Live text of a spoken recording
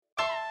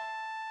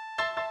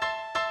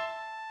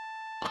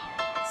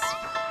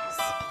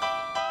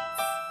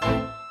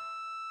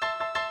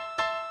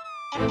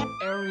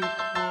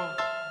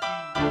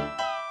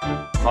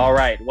All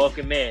right,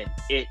 welcome in.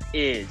 It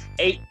is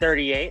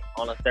 8:38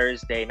 on a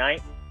Thursday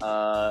night.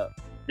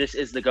 This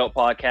is the GOAT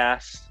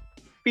Podcast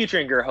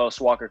featuring your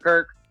host, Walker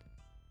Kirk.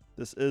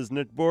 This is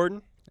Nick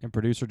Borden. And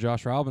producer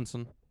Josh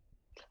Robinson.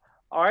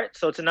 All right,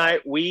 so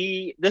tonight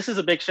this is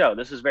a big show.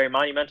 This is a very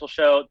monumental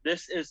show.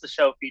 This is the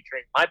show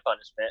featuring my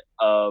punishment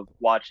of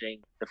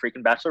watching the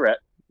freaking Bachelorette.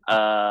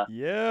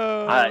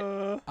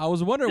 Yeah. I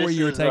was wondering where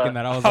you were taking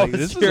that. I was I like, was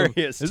this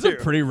curious, is a too.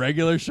 pretty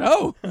regular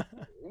show. You're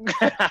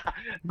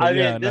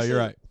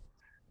right.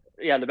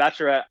 Yeah, the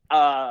Bachelorette.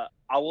 I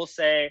will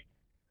say,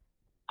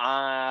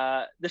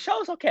 the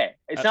show is okay.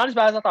 It's not as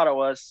bad as I thought it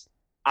was.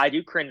 I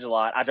do cringe a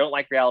lot. I don't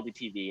like reality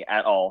TV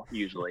at all,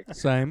 usually.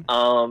 Same.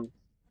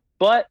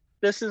 But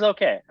this is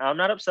okay. I'm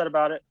not upset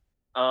about it.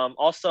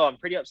 Also, I'm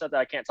pretty upset that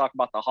I can't talk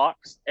about the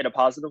Hawks in a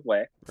positive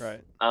way.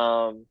 Right.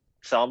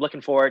 So I'm looking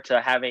forward to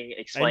having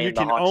explained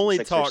the Hawks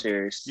and Sixers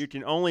series. You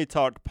can only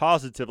talk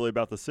positively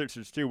about the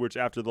Sixers too, which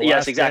after the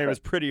last game is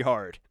pretty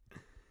hard.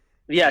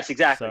 Yes,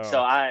 exactly.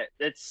 So I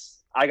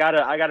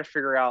gotta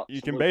figure out.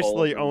 You can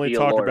basically only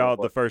talk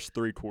about the first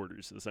three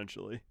quarters,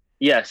 essentially.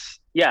 Yes.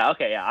 Yeah.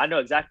 Okay. Yeah. I know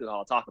exactly what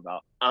I'll talk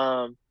about.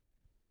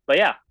 But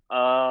yeah.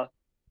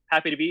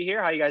 Happy to be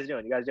here. How you guys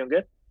doing? You guys doing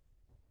good?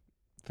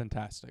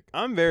 Fantastic.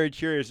 I'm very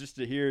curious just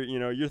to hear,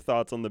 your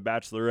thoughts on the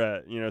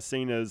Bachelorette.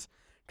 Seeing as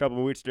a couple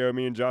of weeks ago,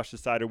 me and Josh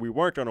decided we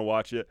weren't going to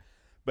watch it,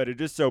 but it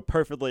just so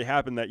perfectly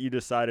happened that you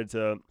decided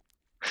to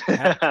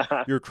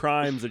have your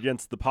crimes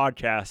against the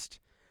podcast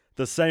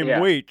the same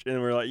week,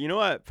 and we're like, you know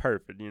what,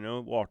 perfect.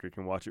 Walker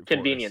can watch it.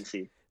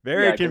 Conveniency.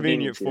 Very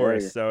convenient for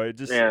us. So it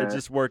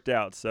just worked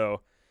out.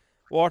 So,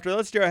 Walker,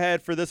 let's go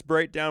ahead for this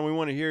breakdown. We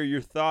want to hear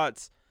your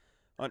thoughts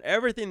on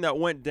everything that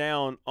went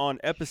down on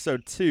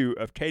episode 2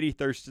 of Katie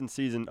Thurston's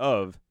season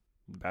of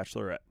The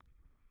Bachelorette.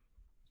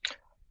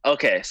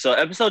 Okay, so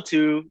episode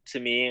 2 to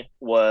me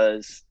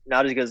was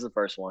not as good as the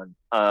first one.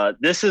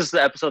 This is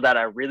the episode that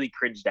I really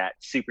cringed at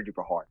super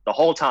duper hard. The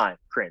whole time,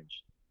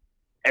 cringe.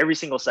 Every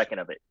single second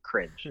of it,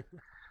 cringe.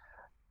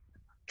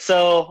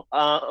 So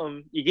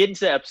you get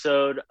into the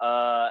episode,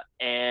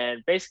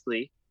 and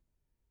basically,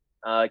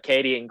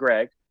 Katie and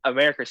Greg,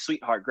 America's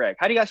sweetheart Greg.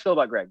 How do you guys feel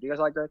about Greg? Do you guys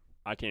like Greg?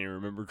 I can't even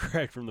remember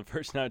Greg from the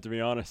first night, to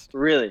be honest.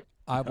 Really?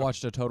 I've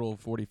watched a total of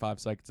 45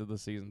 seconds of the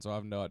season, so I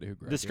have no idea who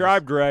Greg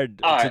Describe is. Greg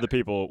to the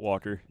people,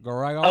 Walker.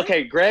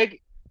 Okay,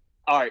 Greg.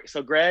 All right,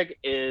 so Greg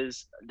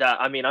is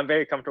that. I mean, I'm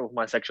very comfortable with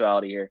my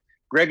sexuality here.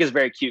 Greg is a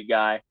very cute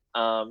guy.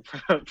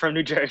 From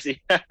New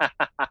Jersey.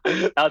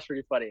 That was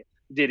pretty funny.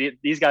 Dude,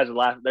 these guys are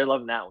laughing. They're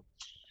loving that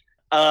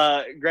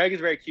one. Greg is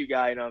a very cute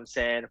guy, you know what I'm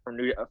saying, from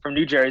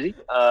New Jersey.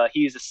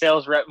 He's a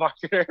sales rep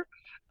marketer.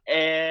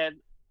 And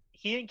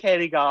he and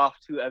Katie got off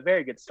to a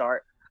very good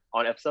start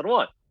on episode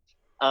 1.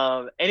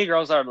 Any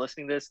girls that are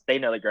listening to this, they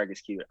know that Greg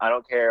is cute. I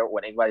don't care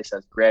what anybody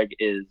says.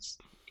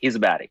 He's a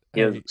baddie.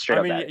 He's straight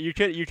up baddie.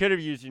 You could have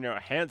used,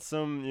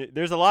 handsome.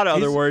 There's a lot of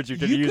other words you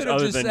could use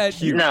other than said,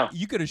 cute. No.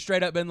 You could have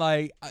straight up been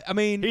like, I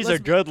mean, he's a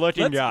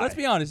good-looking guy. Let's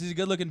be honest. He's a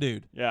good-looking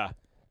dude. Yeah.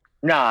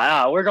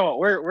 Nah, we're going.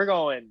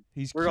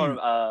 He's we're cute. going.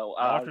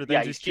 Walker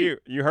thinks he's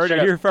cute. You heard Straight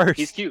it here up. first.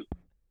 He's cute.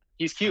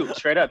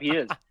 Straight up, he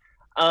is.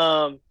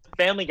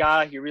 Family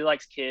guy. He really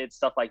likes kids,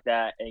 stuff like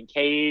that. And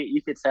Katie,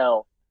 you could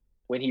tell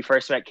when he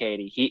first met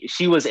Katie,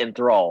 she was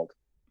enthralled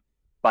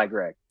by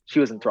Greg. She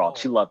was enthralled.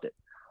 She loved it.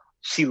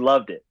 She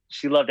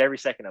loved every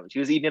second of it. She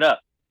was eating it up.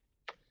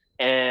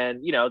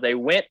 And, they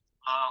went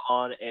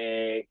on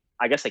a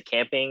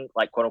camping,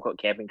 like quote unquote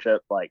camping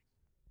trip. Like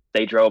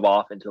they drove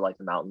off into like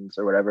the mountains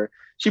or whatever.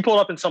 She pulled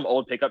up in some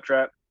old pickup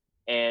truck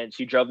and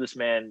she drove this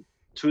man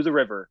to the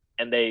river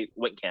and they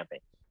went camping.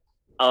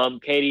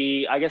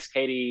 Katie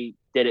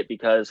did it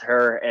because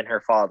her and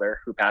her father,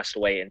 who passed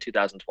away in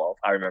 2012,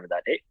 I remember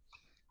that date.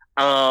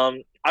 I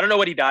don't know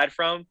what he died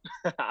from.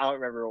 I don't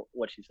remember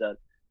what she said,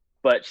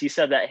 but she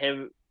said that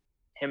him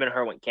and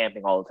her went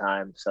camping all the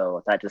time.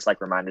 So that just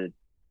like reminded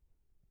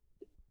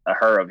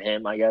her of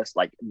him, I guess,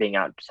 like being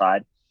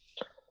outside.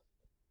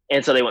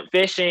 And so they went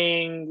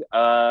fishing,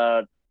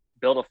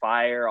 build a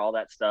fire, all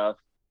that stuff.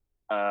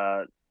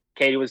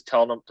 Katie was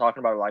talking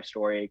about her life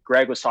story.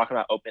 Greg was talking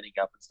about opening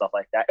up and stuff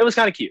like that. It was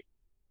kind of cute.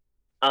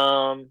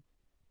 And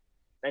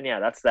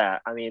yeah, that's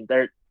that. I mean,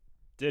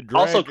 Did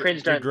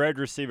Greg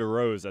receive a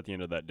rose at the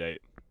end of that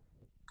date?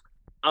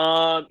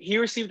 He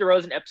received a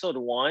rose in episode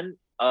 1.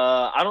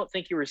 I don't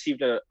think he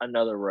received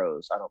another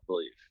rose. I don't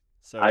believe.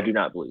 So I do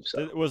not believe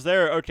so. Was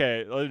there?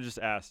 Okay, let me just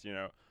ask.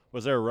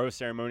 Was there a rose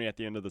ceremony at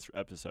the end of this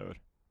episode?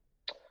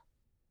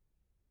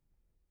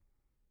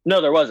 No,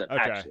 there wasn't.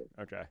 Okay. Actually.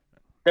 Okay.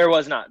 There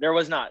was not.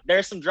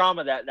 There's some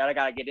drama that I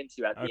gotta get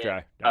into at the end.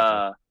 Okay.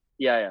 Gotcha.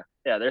 Yeah.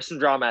 There's some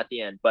drama at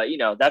the end, but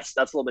that's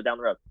a little bit down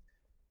the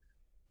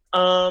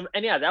road.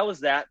 And yeah, that was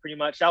that pretty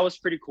much. That was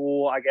pretty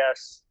cool, I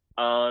guess.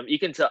 You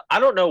can tell. I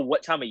don't know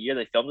what time of year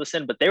they filmed this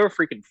in, but they were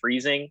freaking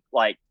freezing.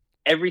 Like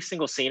every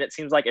single scene, it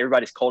seems like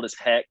everybody's cold as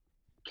heck.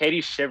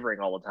 Katie's shivering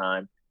all the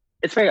time.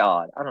 It's very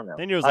odd. I don't know. I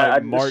think it was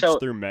like March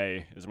through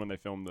May is when they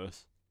filmed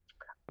this.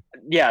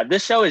 Yeah,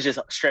 this show is just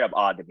straight up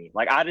odd to me.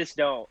 Like I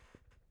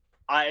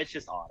It's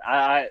just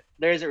odd.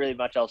 There isn't really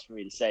much else for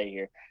me to say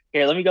here.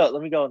 Here, let me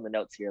go in the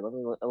notes here. Let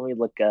me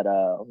look at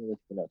the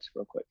notes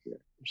real quick here.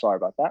 I'm sorry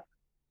about that.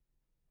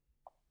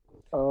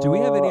 Do we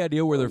have any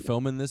idea where they're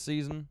filming this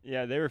season?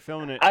 Yeah, they were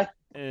filming it I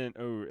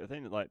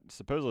think like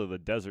supposaly the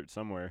desert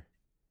somewhere.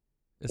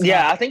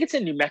 I think it's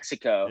in New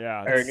Mexico.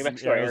 Yeah, or New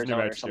Mexico, or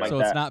Arizona, or something like that. So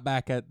it's not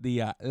back at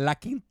the La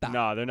Quinta.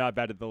 No, they're not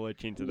back at the La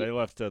Quinta. They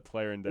left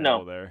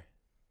Clarendale there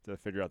to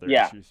figure out their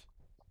issues.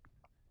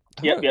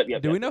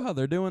 Yep. Do we know how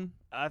they're doing?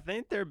 I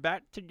think they're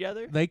back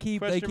together. They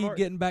keep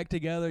getting back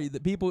together. The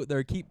people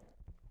there keep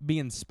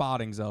being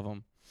spottings of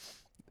them.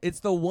 It's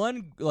the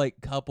one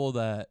like couple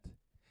that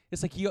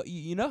it's like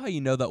you know how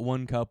you know that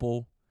one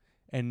couple,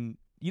 and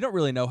you don't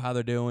really know how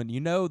they're doing.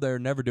 You know they're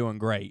never doing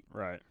great,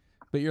 right?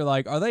 But you're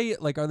like, are they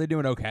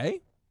doing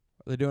okay?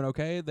 Are they doing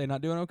okay? Are they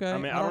not doing okay? I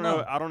mean, I don't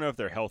know. I don't know if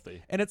they're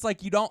healthy. And it's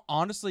like you don't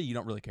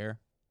really care,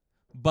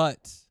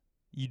 but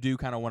you do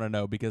kind of want to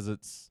know because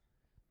it's.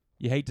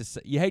 You hate to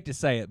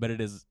say it, but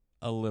it is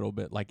a little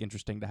bit like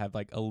interesting to have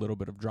like a little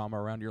bit of drama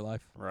around your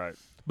life. Right.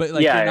 But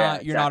like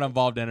you're not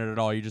involved in it at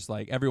all. You just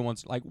like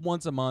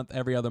once a month,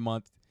 every other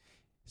month,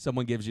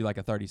 someone gives you like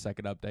a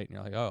 30-second update and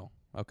you're like, "Oh,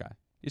 okay."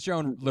 It's your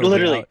own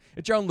little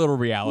it's your own little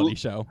reality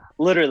show.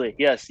 Literally.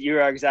 Yes, you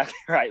are exactly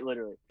right,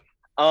 literally.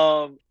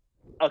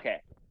 Okay.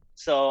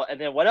 So, and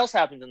then what else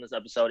happens in this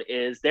episode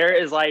is there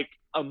is like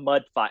a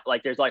mud fight.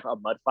 Like there's like a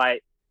mud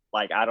fight.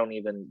 Like I don't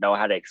even know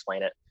how to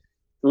explain it.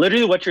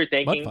 Literally what you're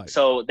thinking.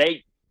 So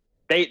they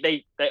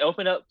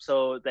open up.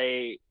 So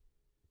the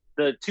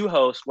two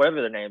hosts,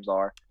 whatever their names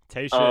are,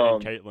 Tasha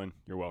and Caitlin.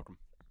 You're welcome.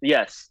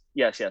 Yes.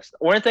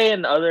 Weren't they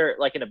in other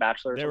like in a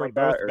Bachelor? They were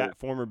both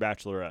former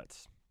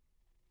bachelorettes.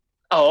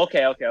 Oh,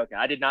 okay.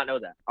 I did not know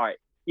that. All right.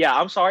 Yeah,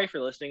 I'm sorry for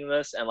listening to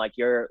this and like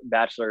you're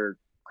Bachelor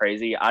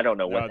crazy. I don't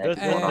know what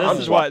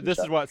this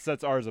is what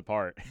sets ours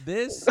apart.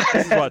 This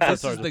is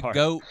the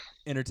GOAT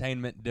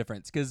entertainment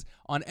difference, because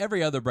on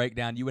every other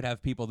breakdown you would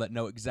have people that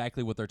know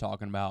exactly what they're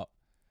talking about,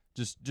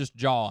 just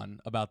jawing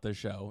about this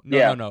show.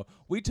 No.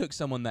 We took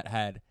someone that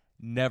had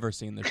never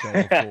seen the show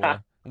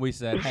before. And we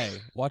said, hey,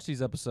 watch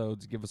these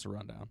episodes, give us a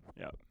rundown.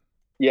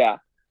 Yeah.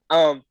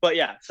 But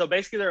yeah, so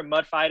basically they're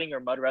mud fighting or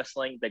mud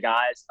wrestling. The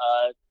guys,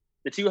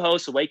 the two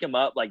hosts wake them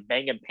up like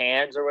banging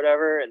pans or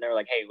whatever, and they're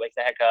like, "Hey, wake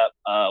the heck up!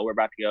 We're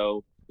about to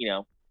go,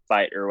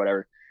 fight or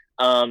whatever."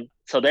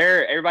 So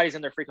everybody's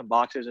in their freaking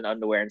boxers and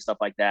underwear and stuff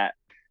like that.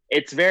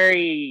 It's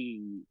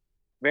very,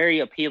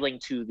 very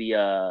appealing to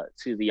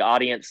the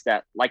audience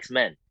that likes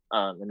men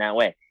in that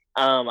way.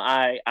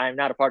 I'm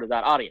not a part of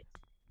that audience.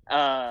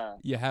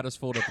 You had us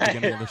fooled at the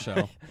beginning of the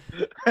show.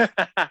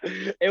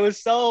 It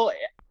was so.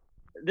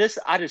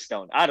 I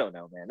don't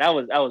know, man. That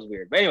was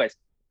weird. But anyways.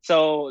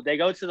 So they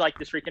go to like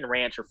this freaking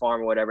ranch or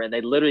farm or whatever, and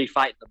they literally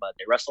fight in the mud.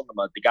 They wrestle in the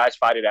mud. The guys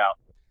fight it out.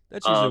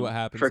 That's usually what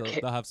happens.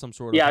 They'll have some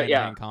sort of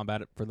hand-to-hand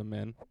combat for the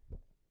men.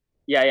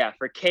 Yeah,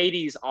 for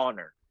Katie's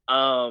honor.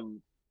 And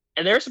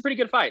there are some pretty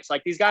good fights.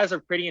 Like these guys are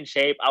pretty in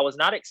shape. I was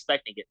not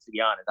expecting it, to be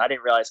honest. I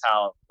didn't realize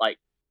how like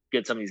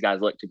good some of these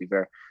guys look, to be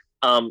fair.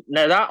 Now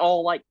not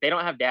all like they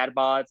don't have dad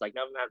bods. Like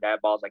none of them have dad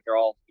bods. Like they're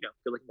all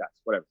good looking guys.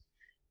 Whatever.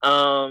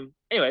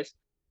 Anyways.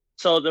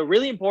 So the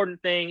really important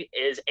thing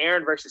is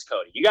Aaron versus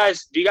Cody. Do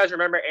you guys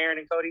remember Aaron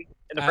and Cody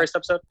in the first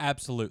episode?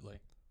 Absolutely.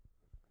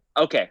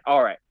 Okay.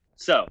 All right.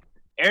 So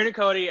Aaron and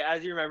Cody,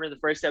 as you remember in the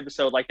first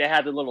episode, like they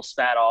had the little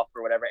spat off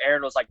or whatever.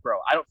 Aaron was like, "Bro,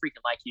 I don't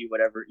freaking like you,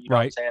 whatever." You know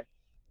what I'm saying?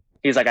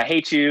 He's like, "I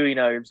hate you." You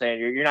know what I'm saying?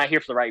 You're not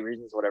here for the right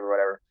reasons,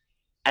 whatever.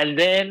 And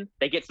then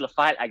they get to the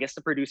fight. I guess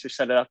the producer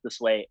set it up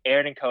this way.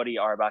 Aaron and Cody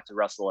are about to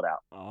wrestle it out.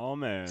 Oh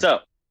man. So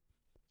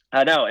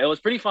I know it was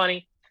pretty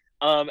funny.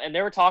 And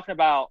they were talking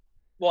about.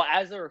 Well,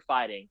 as they were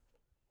fighting,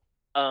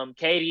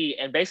 Katie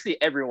and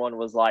basically everyone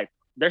was like,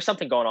 there's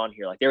something going on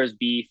here. Like there was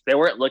beef. They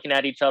weren't looking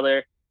at each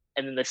other.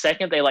 And then the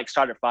second they like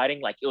started fighting,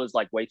 like it was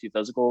like way too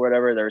physical or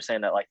whatever. They were saying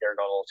that like they were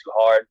going a little too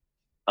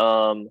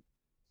hard.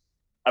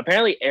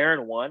 Apparently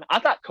Aaron won. I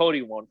thought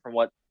Cody won from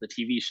what the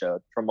TV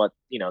showed, from what,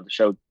 the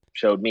show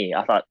showed me.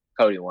 I thought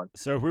Cody won.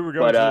 So if we were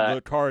going to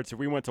the cards, if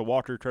we went to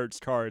Walker Kurt's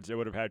cards, it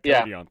would have had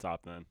Cody on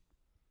top then.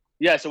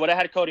 Yeah, so would have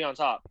had Cody on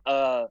top.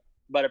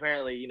 But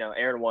apparently,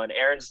 Aaron won.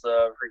 Aaron's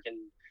the freaking.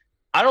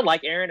 I don't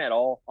like Aaron at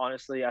all,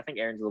 honestly. I think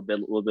Aaron's a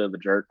little bit of a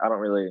jerk. I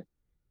don't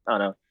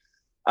know.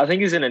 I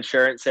think he's an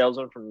insurance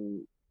salesman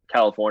from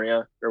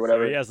California or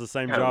whatever. So he has the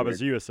same job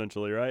as you,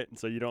 essentially, right?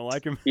 So you don't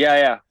like him?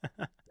 Yeah.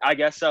 I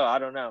guess so. I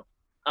don't know.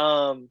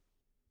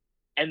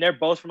 And they're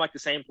both from like the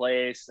same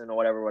place and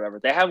whatever.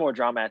 They have more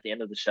drama at the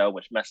end of the show,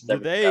 which messes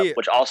everything up.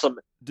 Which also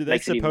do they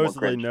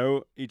supposedly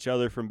know each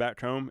other from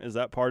back home? Is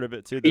that part of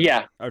it too?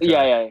 Yeah.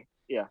 Okay.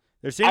 Yeah.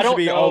 There seems to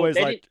be always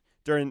like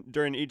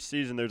during each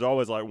season. There's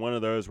always like one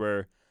of those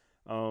where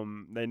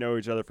they know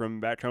each other from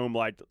back home.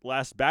 Like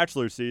last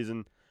Bachelor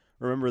season,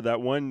 remember that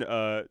one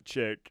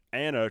chick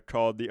Anna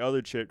called the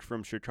other chick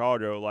from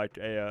Chicago like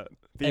a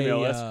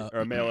female escort or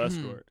a male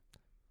escort.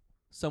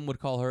 Some would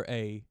call her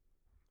a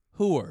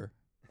whore.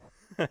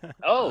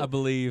 Oh, I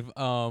believe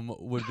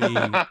would be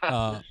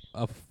a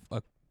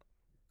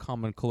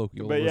common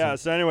colloquial. But yeah,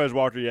 so anyways,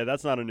 Walker, yeah,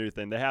 that's not a new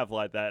thing. They have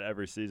like that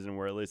every season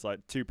where at least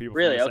like two people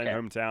Really? from the Okay.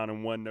 same hometown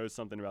and one knows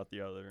something about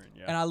the other. And,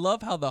 yeah. And I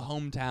love how the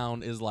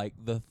hometown is like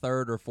the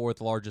third or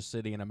fourth largest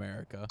city in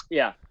America.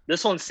 Yeah,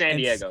 this one's San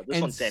Diego. This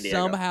one's San Diego.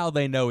 Somehow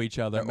they know each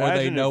other, Imagine or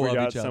they know if we of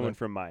got each someone other.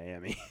 from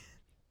Miami.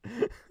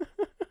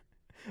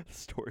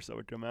 Stories that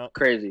would come out.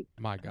 Crazy.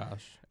 My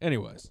gosh.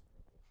 Anyways.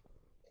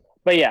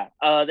 But yeah,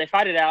 they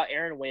fight it out.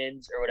 Aaron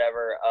wins or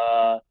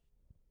whatever.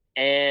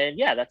 And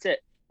yeah, that's it.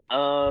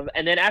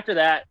 And then after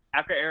that,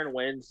 after Aaron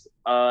wins,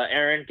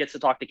 Aaron gets to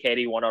talk to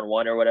Katie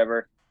one-on-one or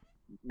whatever.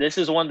 This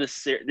is one of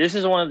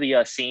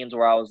the scenes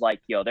where I was like,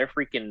 yo, they're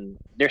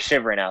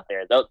shivering out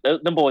there.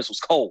 Them boys was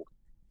cold.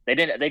 They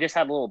just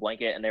had a little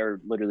blanket and they were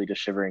literally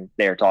just shivering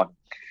there talking.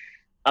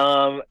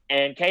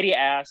 And Katie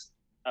asked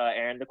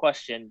Aaron the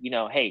question,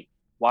 hey,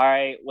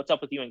 what's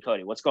up with you and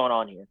Cody? What's going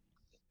on here?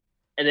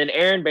 And then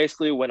Aaron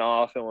basically went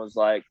off and was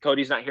like,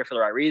 Cody's not here for the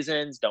right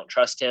reasons. Don't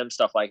trust him,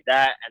 stuff like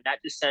that. And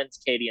that just sends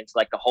Katie into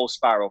like the whole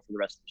spiral for the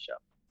rest of the show.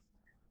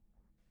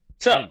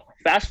 So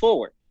fast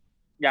forward.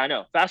 Yeah, I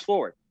know. Fast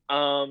forward.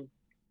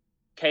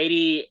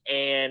 Katie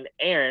and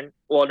Aaron,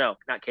 well, no,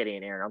 not Katie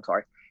and Aaron. I'm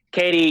sorry.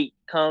 Katie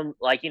come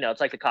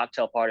it's like the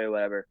cocktail party or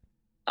whatever.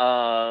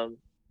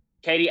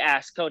 Katie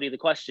asked Cody the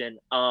question,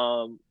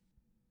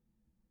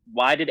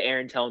 why did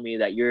Aaron tell me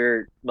that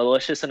you're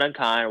malicious and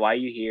unkind? Why are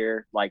you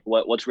here? Like,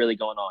 what's really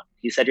going on?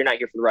 He said you're not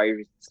here for the right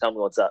reasons. Tell me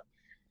what's up.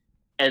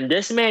 And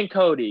this man,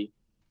 Cody,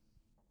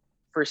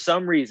 for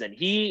some reason,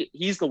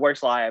 he's the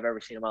worst lie I've ever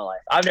seen in my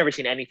life. I've never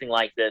seen anything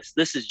like this.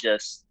 He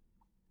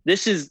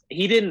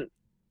didn't,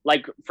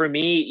 like, for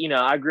me,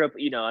 I grew up,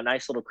 a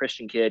nice little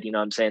Christian kid, you know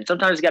what I'm saying?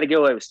 Sometimes you got to get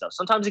away with stuff.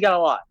 Sometimes you got to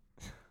lie.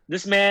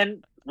 This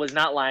man was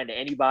not lying to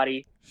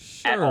anybody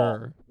at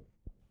all.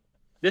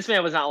 This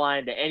man was not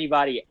lying to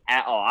anybody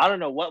at all. I don't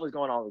know what was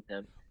going on with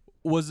him.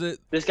 Was it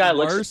this guy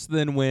worse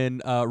than when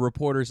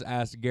reporters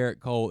asked Garrett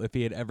Cole if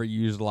he had ever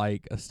used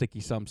like a sticky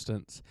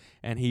substance,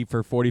 and he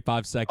for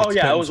 45 seconds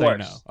it was worse.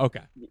 No.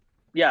 Okay.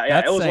 Yeah,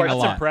 that's it was worse.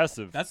 That's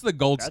impressive. That's the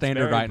gold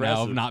standard right impressive.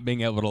 now of not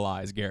being able to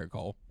lie is Garrett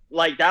Cole.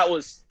 Like it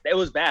was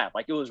bad.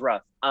 Like it was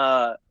rough.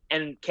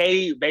 And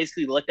Katie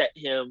basically looked at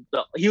him.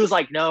 He was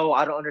like, "No,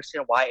 I don't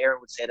understand why Aaron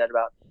would say that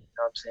about me." You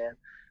know what I'm saying?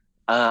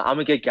 I'm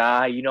a good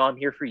guy, I'm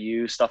here for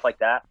you, stuff like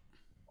that.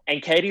 And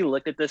Katie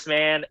looked at this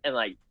man and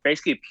like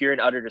basically pure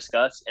and utter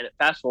disgust. And it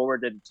fast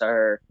forwarded to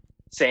her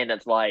saying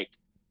that's like,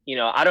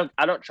 I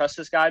don't trust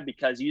this guy,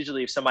 because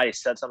usually if somebody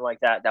said something like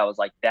that was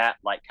like that,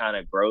 like kind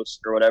of gross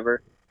or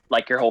whatever,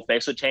 like your whole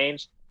face would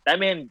change. That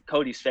man,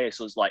 Cody's face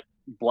was like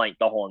blank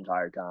the whole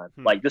entire time.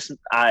 Like this,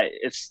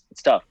 it's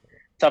tough.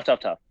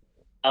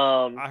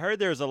 I heard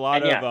there's a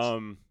lot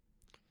of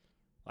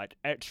like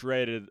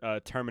X-rated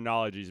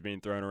terminologies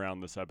being thrown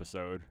around this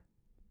episode.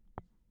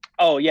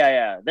 Oh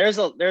yeah. There's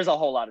a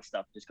whole lot of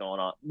stuff just going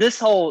on. This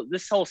whole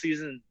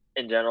season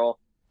in general,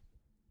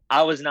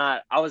 I was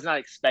not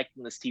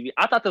expecting this TV.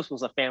 I thought this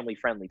was a family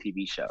friendly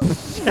TV show.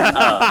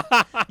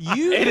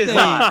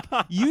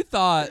 You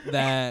thought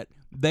that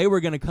they were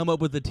going to come up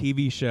with a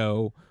TV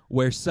show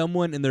where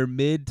someone in their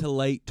mid to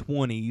late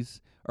 20s,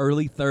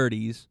 early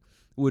 30s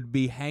would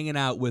be hanging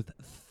out with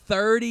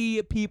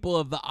 30 people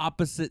of the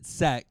opposite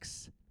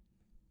sex,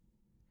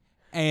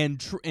 and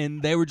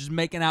they were just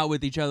making out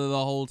with each other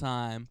the whole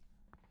time.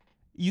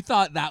 You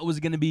thought that was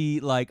going to be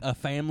like a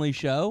family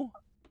show?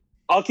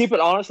 I'll keep it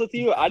honest with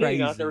you. I didn't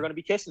even know they were going to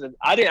be kissing.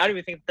 I didn't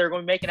even think they were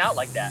going to be making out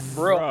like that.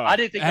 For real. I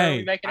didn't think they were going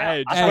to be making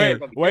out. I swear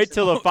wait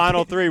till the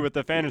final three with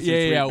the fantasy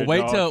suite. Yeah.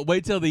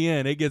 Wait till the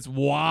end. It gets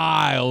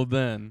wild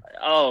then.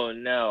 Oh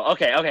no.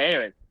 Okay.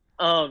 Anyway,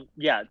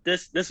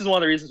 this is one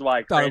of the reasons why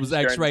I thought it was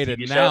X-rated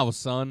now,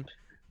 son.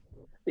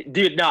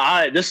 Dude,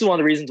 no, this is one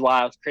of the reasons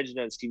why I was cringing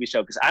at this TV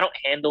show, because I don't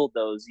handle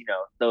those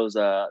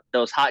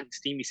hot and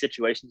steamy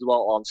situations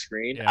well on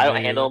screen. I don't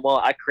handle them well.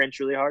 I cringe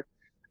really hard.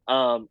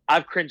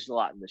 I've cringed a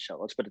lot in this show.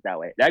 Let's put it that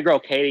way. That girl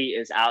Katie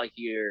is out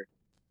here.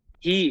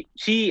 She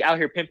out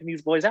here pimping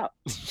these boys out.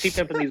 She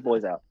pimping these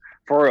boys out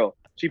for real.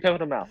 She pimping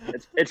them out.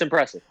 It's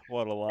impressive.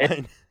 What a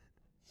line.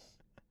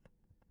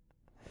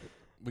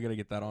 We gotta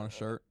get that on a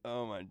shirt.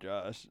 Oh my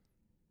gosh.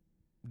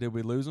 Did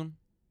we lose them?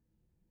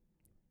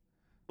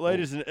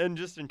 Ladies, and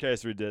just in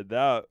case we did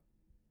that.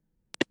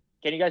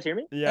 Can you guys hear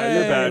me? Yeah,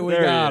 you're back. We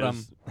there got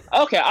him.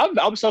 Okay,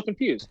 I'm so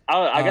confused.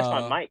 I guess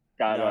my mic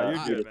got. No,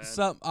 you're good,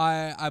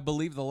 man. I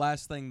believe the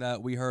last thing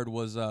that we heard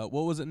was what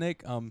was it,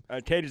 Nick?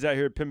 Katie's out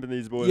here pimping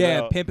these boys out.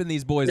 Yeah, pimping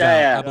these boys out.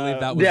 Yeah. I believe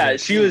that was. Yeah,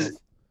 it. she was.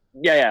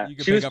 Yeah.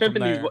 She was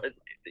pimping these.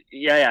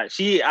 Yeah.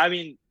 I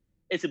mean,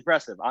 it's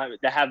impressive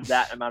to have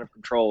that amount of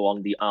control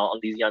on these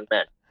young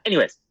men.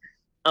 Anyways,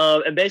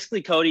 and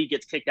basically Cody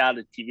gets kicked out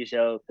of the TV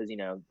show because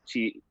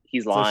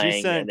he's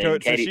lying. So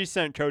she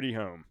sent Cody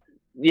home.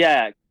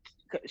 Yeah.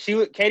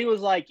 Katie was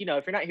like, if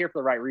you're not here for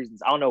the right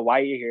reasons, I don't know why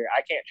you're here.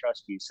 I can't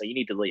trust you, so you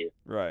need to leave.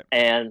 Right.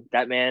 And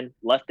that man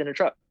left in a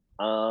truck.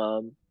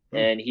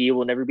 And he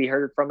will never be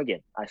heard from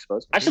again, I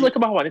suppose. I should look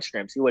him up on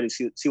Instagram, see what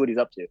he's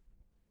up to.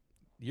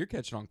 You're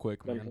catching on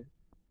quick, man.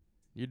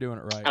 You're doing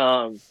it right.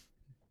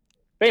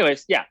 But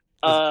anyways, yeah.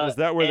 Is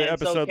that where the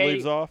episode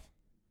leaves off?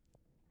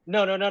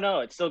 No.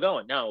 It's still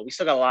going. No, we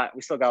still got a lot.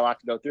 We still got a lot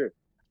to go through.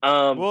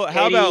 Well,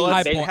 how about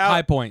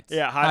high points?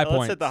 Yeah, high let's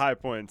points. hit the high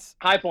points.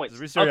 High points.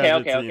 We still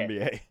gotta get to the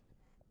NBA.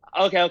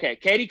 Okay.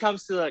 Katie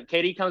comes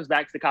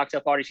back to the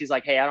cocktail party. She's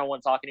like, "Hey, I don't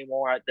want to talk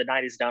anymore. The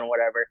night is done, or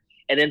whatever."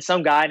 And then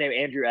some guy named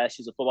Andrew S.,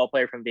 who's a football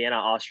player from Vienna,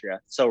 Austria.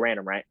 So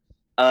random, right?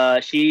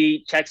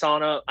 He checks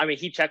on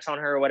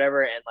her or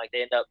whatever, and like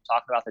they end up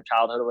talking about their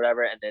childhood or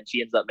whatever, and then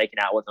she ends up making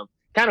out with him.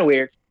 Kind of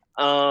weird.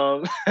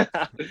 Wow.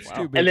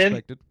 And then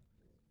expected.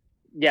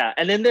 Yeah,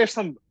 and then there's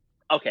some.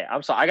 Okay,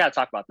 I'm sorry. I gotta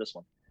talk about this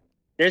one.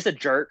 There's a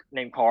jerk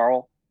named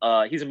Carl.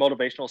 He's a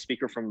motivational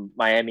speaker from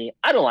Miami.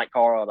 I don't like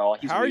Carl at all.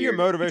 He's How are you a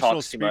weird.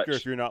 motivational speaker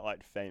if you're not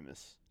like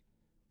famous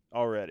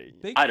already?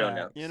 I don't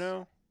know. You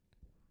know?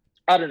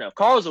 I don't know.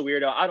 Carl's a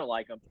weirdo. I don't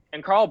like him.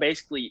 And Carl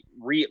basically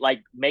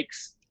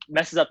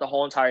messes up the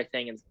whole entire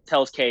thing and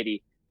tells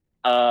Katie,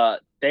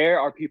 there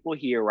are people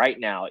here right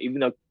now,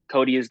 even though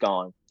Cody is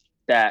gone,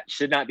 that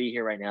should not be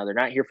here right now. They're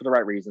not here for the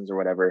right reasons or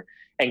whatever.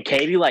 And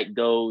Katie like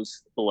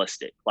goes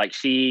ballistic. Like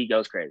she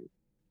goes crazy.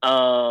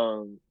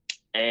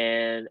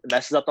 And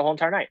messes up the whole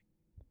entire night.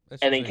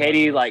 And then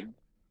Katie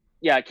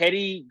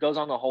Katie goes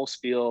on the whole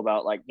spiel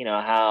about like, you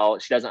know, how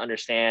she doesn't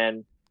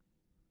understand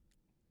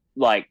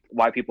like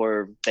why people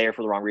are there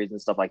for the wrong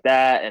reasons, stuff like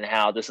that, and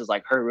how this is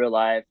like her real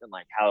life and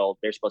like how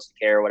they're supposed to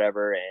care or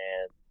whatever,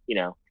 and you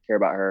know, care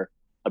about her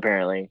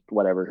apparently,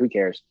 whatever, who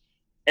cares?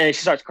 And then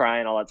she starts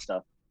crying, all that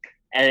stuff.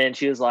 And then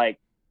she was like,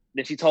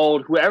 then she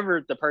told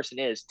whoever the person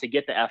is to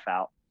get the F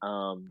out.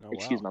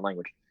 Excuse my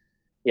language.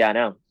 Yeah, I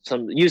know.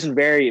 So using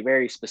very,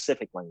 very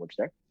specific language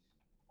there.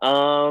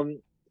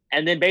 And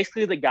then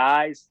basically the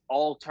guys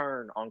all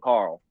turn on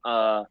Carl.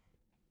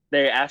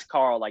 They ask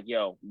Carl, like,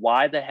 yo,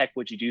 why the heck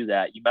would you do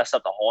that? You messed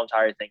up the whole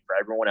entire thing for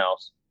everyone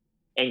else.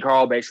 And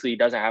Carl basically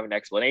doesn't have an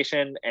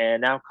explanation.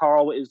 And now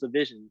Carl is the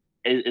villain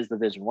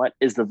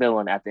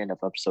at the end of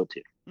episode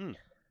 2.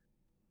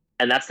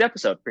 And that's the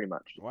episode pretty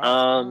much.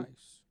 Wow. Nice.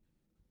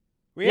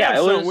 We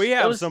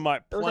have some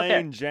like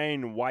plain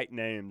Jane white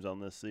names on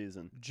this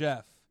season.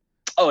 Jeff.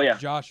 Oh yeah.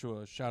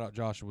 Joshua. Shout out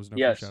Joshua's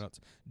no shout outs.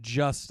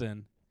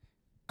 Justin.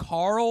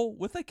 Carl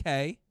with a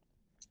K.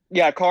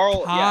 Yeah,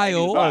 Carl.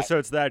 Kyle. Yeah, so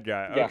it's that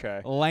guy. Yeah.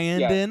 Okay.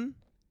 Landon.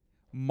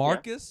 Yeah.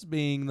 Marcus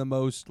being the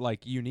most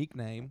like unique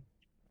name.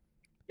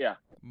 Yeah.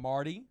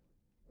 Marty.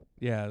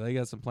 Yeah, they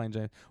got some plain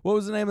Jane. What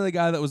was the name of the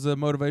guy that was the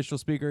motivational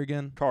speaker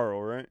again?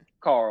 Carl, right?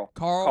 Carl.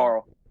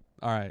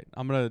 All right,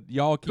 I'm gonna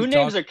y'all keep. Who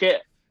names their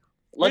kid?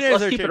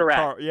 Let's keep it a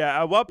wrap.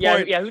 Yeah. At what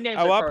point? Yeah. Who names?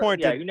 At what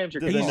point? Yeah. Who names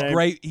your kid? He's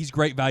great. He's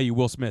great value.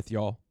 Will Smith,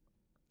 y'all.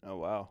 Oh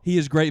wow. He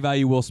is great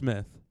value. Will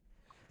Smith.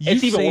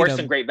 It's even worse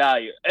than great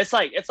value. It's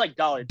like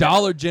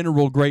Dollar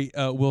General great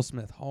Will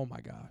Smith. Oh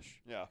my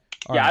gosh. Yeah.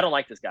 All right. I don't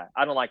like this guy.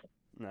 I don't like him.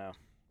 No.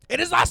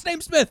 And his last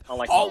name Smith. I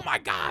like oh my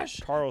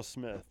gosh. Carl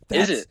Smith.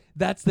 Is it?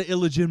 That's the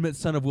illegitimate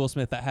son of Will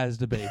Smith. That has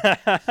to be.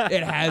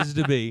 It has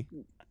to be.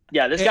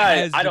 Yeah, this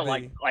guy. I don't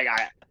like.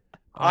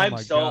 I'm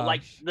so gosh.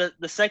 like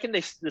the second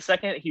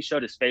he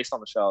showed his face on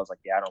the show, I was like,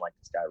 yeah, I don't like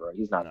this guy, bro.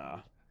 He's not.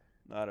 Nah,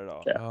 not at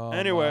all. Yeah. Oh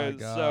anyways,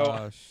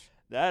 so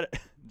that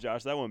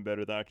Josh, that went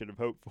better than I could have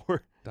hoped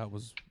for. That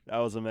was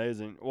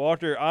amazing,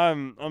 Walter.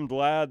 I'm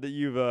glad that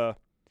you've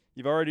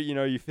already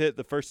you've hit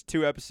the first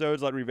 2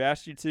 episodes like we've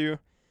asked you to.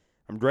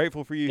 I'm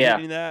grateful for you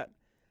hitting that.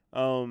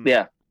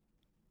 Yeah.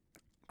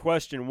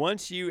 Question: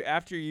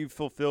 after you've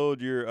fulfilled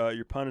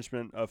your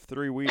punishment of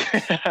 3 weeks.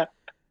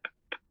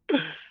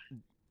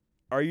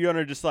 Are you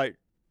gonna just like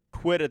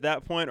quit at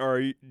that point,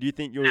 or do you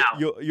think you'll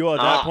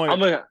at that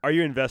point? Are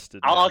you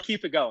invested? I'll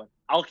keep it going.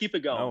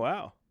 Oh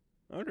wow.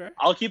 Okay.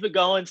 I'll keep it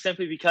going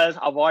simply because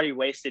I've already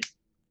wasted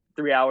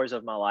 3 hours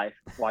of my life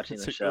watching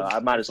the show.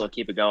 I might as well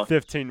keep it going.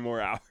 15 more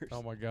hours.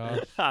 Oh my gosh.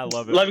 I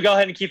love it. Let me go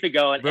ahead and keep it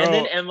going. Bro.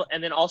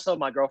 And then also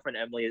my girlfriend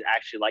Emily is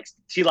actually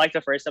liked the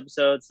first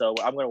episode, so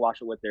I'm gonna watch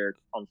it with her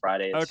on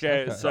Fridays.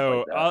 Okay,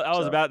 so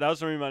that was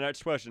gonna be my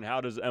next question.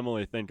 How does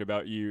Emily think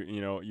about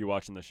you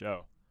watching the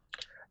show?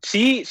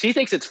 She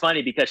thinks it's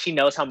funny because she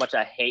knows how much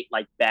I hate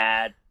like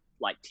bad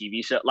like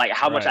TV show, like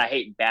how much I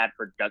hate bad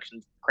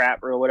production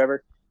crap or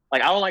whatever.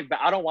 Like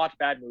I don't watch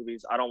bad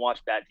movies. I don't watch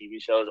bad TV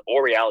shows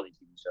or reality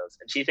TV shows.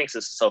 And she thinks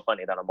this is so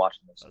funny that I'm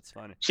watching this. That's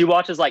funny. She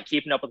watches like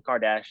Keeping Up with the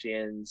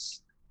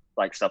Kardashians,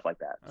 like stuff like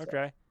that.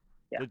 Okay.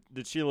 So, yeah.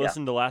 Did she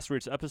listen to last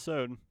week's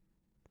episode?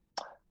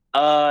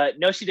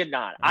 No, she did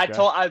not. Okay.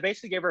 I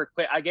basically gave her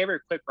a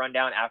quick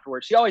rundown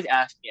afterwards. She always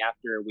asks me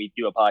after we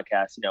do a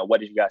podcast, what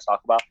did you guys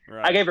talk about?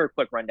 Right. I gave her a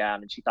quick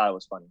rundown and she thought it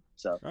was funny.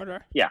 So okay.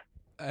 Yeah.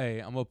 Hey,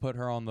 I'm gonna put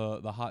her on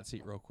the hot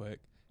seat real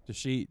quick. Does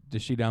she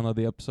download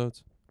the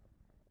episodes?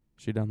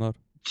 She download?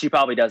 She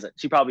probably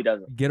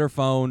doesn't. Get her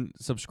phone,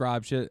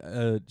 subscribe. She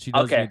does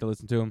need to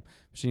listen to them.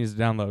 She needs to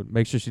download.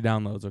 Make sure she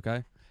downloads.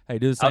 Okay. Hey,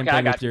 do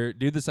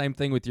the same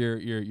thing with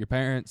your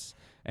parents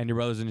and your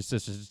brothers and your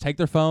sisters. Just take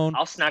their phone.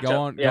 I'll snatch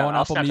go on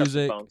Apple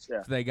Music.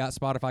 Yeah. If they got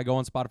Spotify, go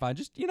on Spotify.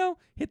 Just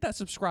hit that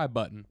subscribe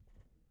button.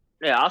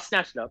 Yeah, I'll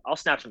snatch it up. I'll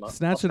snatch them up.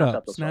 Snatch it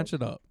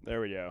up.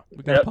 There we go.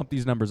 We gotta pump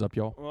these numbers up,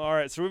 y'all. Well, all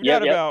right, so we've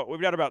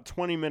got about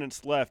 20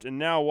 minutes left, and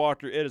now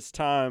Walker, it is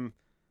time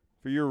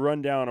for your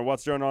rundown of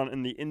what's going on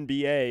in the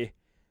NBA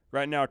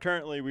right now.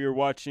 Currently,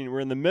 we're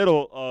in the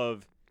middle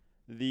of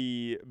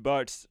the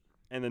Bucks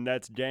and the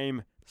Nets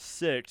game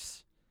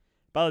 6.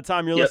 By the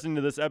time you're listening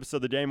to this episode,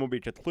 the game will be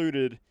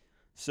concluded.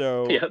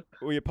 So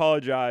we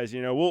apologize.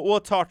 We'll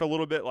talk a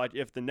little bit like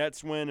if the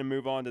Nets win and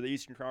move on to the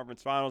Eastern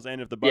Conference Finals,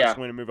 and if the Bucks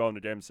win and move on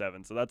to Game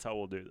 7. So that's how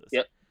we'll do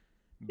this.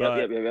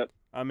 But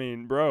I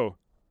mean, bro,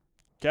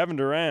 Kevin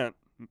Durant,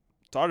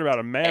 talked about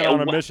a man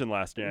on a mission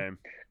last game.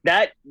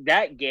 That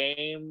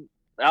game,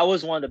 that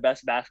was one of the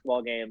best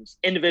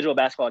individual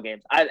basketball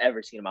games I've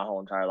ever seen in my whole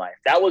entire life.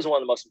 That was one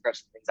of the most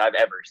impressive things I've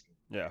ever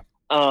seen. Yeah.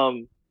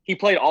 He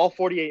played all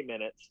 48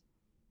 minutes.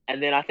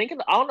 And then I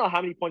don't know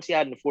how many points he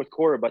had in the fourth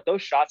quarter, but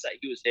those shots that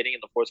he was hitting in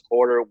the fourth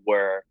quarter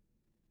were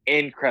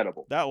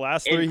incredible. That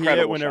last three he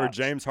hit whenever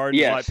James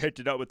Harden picked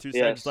it up with 2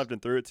 seconds left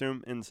and threw it to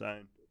him,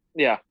 insane.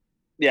 Yeah.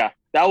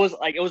 That was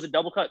it was a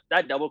double cut.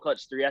 That double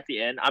clutch 3 at the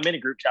end. I'm in a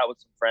group chat with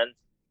some friends.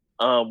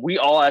 We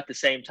all at the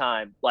same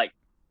time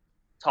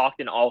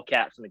talked in all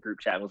caps in the group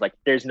chat and was like,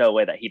 "There's no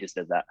way that he just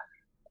did that."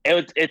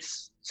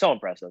 It's so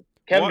impressive.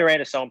 Kevin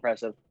Durant is so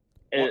impressive.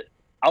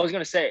 I was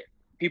gonna say,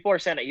 people are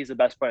saying that he's the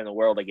best player in the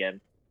world again.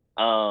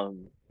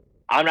 I'm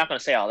not gonna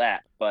say all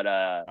that, but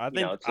I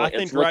think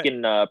it's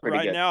looking pretty good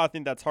right now. I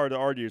think that's hard to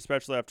argue,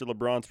 especially after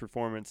LeBron's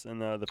performance in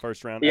the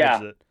first round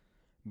exit.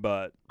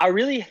 But I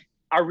really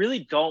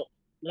don't.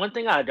 One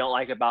thing I don't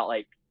like about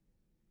I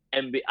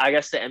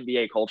guess the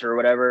NBA culture or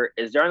whatever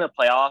is during the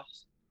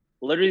playoffs,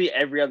 literally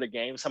every other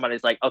game,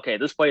 somebody's like, okay,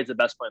 this player is the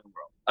best player in the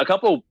world. A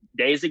couple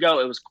days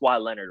ago, it was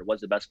Kawhi Leonard was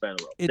the best player in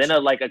the world. Then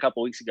a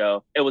couple weeks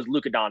ago, it was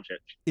Luka Doncic.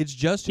 It's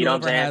just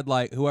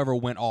whoever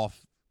went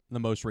off the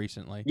most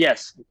recently.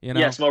 Yes.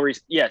 Yes, more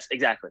recent. Yes,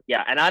 exactly.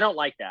 Yeah, and I don't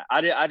like that.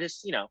 I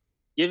just,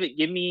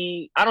 give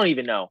me, I don't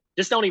even know.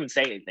 Just don't even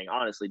say anything,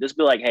 honestly. Just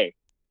be like, hey,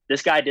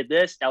 this guy did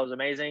this. That was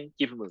amazing.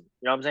 Keep it moving.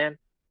 You know what I'm saying?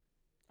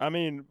 I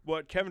mean,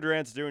 what Kevin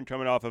Durant's doing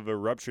coming off of a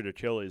ruptured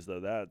Achilles,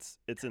 though,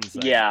 it's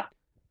insane. Yeah.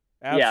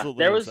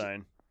 Absolutely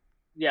insane.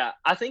 Yeah,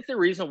 I think the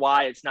reason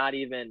why it's not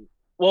even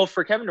 – well,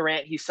 for Kevin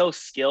Durant, he's so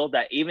skilled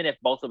that even if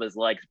both of his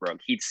legs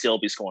broke, he'd still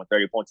be scoring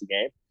 30 points a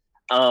game.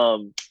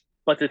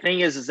 But the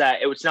thing is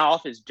that it was not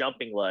off his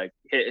jumping leg.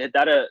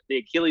 The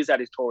Achilles that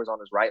he tore was on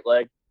his right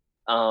leg,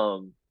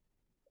 and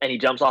he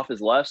jumps off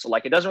his left. So,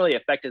 it doesn't really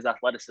affect his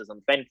athleticism.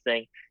 If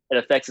anything, it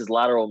affects his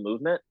lateral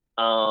movement.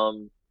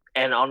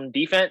 And on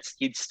defense,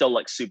 he'd still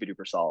look super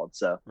duper solid.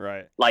 So,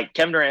 right,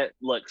 Kevin Durant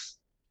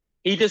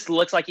he just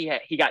looks like he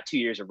got 2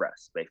 years of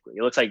rest. Basically,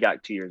 he looks like he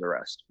got 2 years of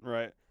rest.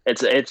 Right.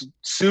 It's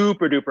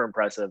super duper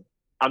impressive.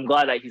 I'm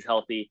glad that he's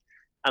healthy.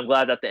 I'm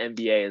glad that the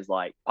NBA is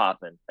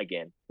popping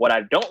again. What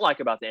I don't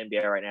like about the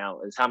NBA right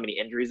now is how many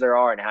injuries there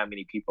are and how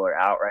many people are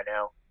out right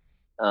now.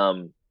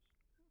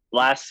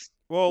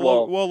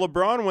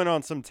 LeBron went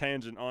on some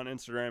tangent on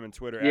Instagram and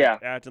Twitter,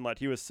 acting like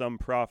he was some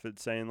prophet,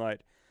 saying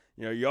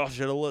y'all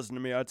should have listened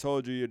to me. I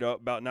told you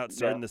about not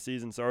starting the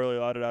season so early.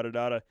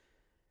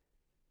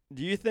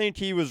 Do you think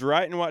he was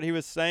right in what he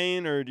was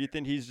saying, or do you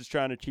think he's just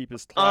trying to keep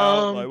his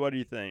clout? What do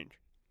you think?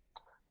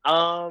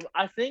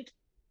 I think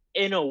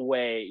in a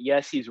way,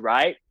 yes, he's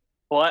right,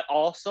 but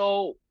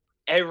also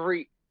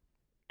every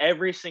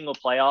single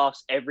playoffs,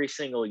 every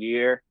single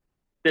year,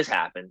 this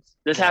happens.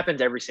 This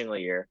happens every single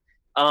year.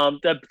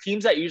 The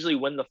teams that usually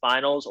win the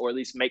finals or at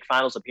least make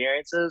finals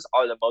appearances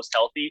are the most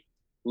healthy.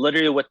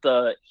 Literally with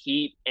the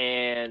Heat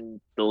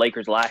and the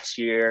Lakers last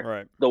year,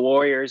 right. The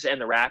Warriors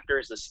and the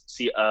Raptors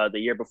the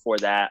year before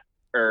that,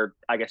 or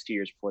I guess 2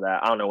 years before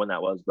that. I don't know when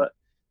that was, but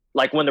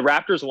when the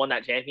Raptors won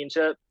that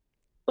championship,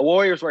 the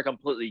Warriors were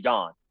completely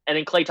gone. And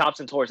then Klay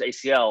Thompson tore his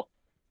ACL,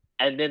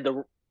 and then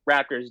the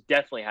Raptors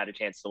definitely had a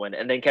chance to win.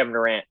 And then Kevin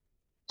Durant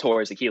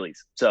tore his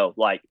Achilles. So,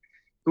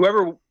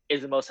 whoever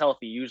is the most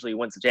healthy usually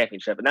wins the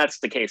championship, and that's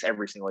the case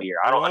every single year.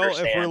 I don't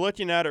understand. If we're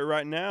looking at it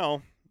right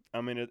now,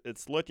 I mean,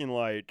 it's looking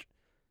like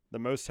the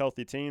most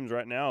healthy teams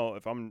right now,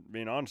 if I'm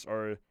being honest,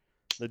 are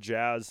the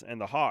Jazz and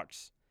the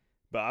Hawks.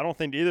 But I don't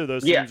think either of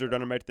those teams are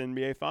going to make the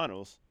NBA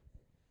Finals.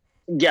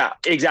 Yeah,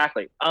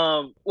 exactly.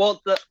 I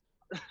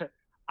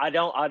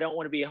don't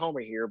want to be a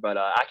homer here, but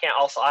I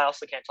also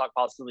can't talk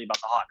positively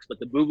about the Hawks. But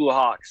the Boo Boo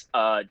Hawks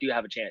do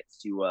have a chance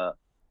to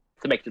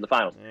make it to the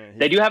finals. Yeah,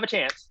 they do have a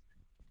chance.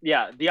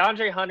 Yeah,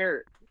 DeAndre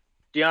Hunter,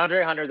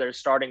 their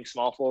starting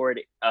small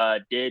forward,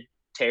 did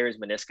tear his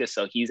meniscus,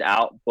 so he's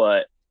out.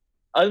 But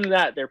other than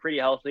that, they're pretty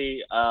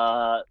healthy.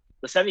 The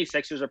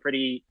 76ers are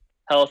pretty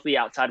healthy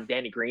outside of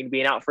Danny Green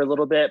being out for a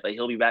little bit, but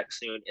he'll be back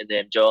soon. And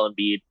then Joel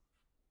Embiid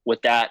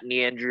with that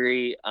knee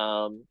injury.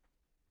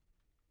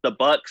 The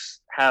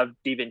Bucks have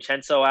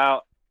DiVincenzo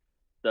out.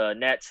 The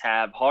Nets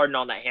have Harden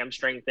on that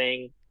hamstring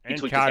thing. He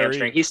tweaked his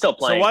hamstring. He's still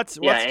playing.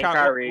 So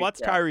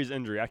what's Kyrie's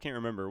injury? I can't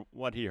remember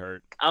what he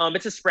hurt.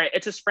 It's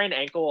a sprained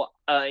ankle.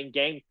 In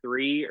game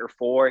 3 or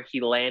 4,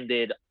 he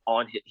literally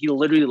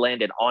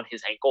landed on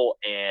his ankle,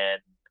 and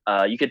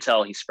you could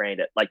tell he sprained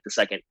it the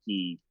second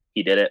he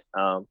did it.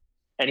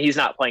 And he's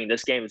not playing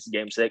this game. This is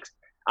game 6.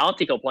 I don't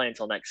think he'll play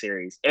until next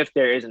series, if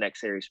there is a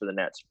next series for the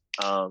Nets.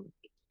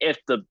 If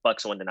the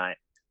Bucks win tonight.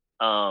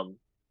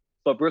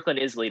 But Brooklyn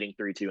is leading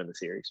 3-2 in the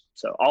series.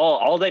 So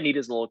all they need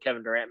is a little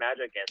Kevin Durant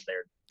magic, and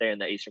they're in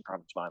the Eastern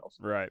Conference Finals.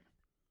 Right.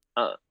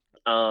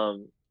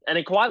 And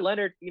then Kawhi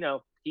Leonard,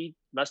 he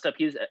messed up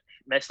his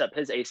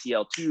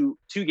ACL two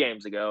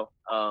games ago,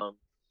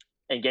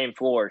 in Game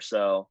 4.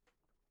 So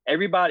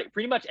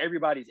pretty much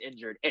everybody's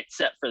injured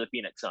except for the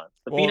Phoenix Suns.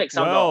 Phoenix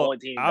Suns are the only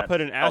team. I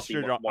put an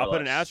asterisk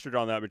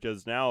on that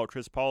because now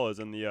Chris Paul is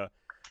in the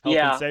health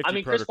and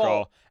safety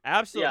protocol.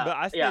 Absolutely, but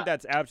I think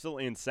that's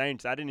absolutely insane.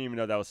 I didn't even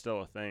know that was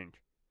still a thing.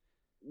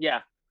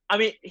 Yeah, I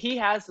mean, he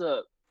has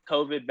the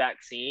COVID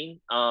vaccine.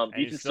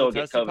 You can still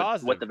get COVID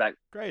positive with the vaccine.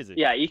 Crazy.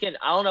 Yeah, you can.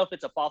 I don't know if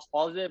it's a false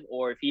positive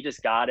or if he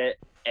just got it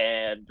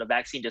and the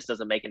vaccine just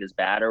doesn't make it as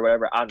bad or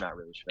whatever. I'm not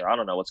really sure. I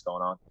don't know what's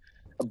going on.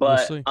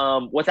 But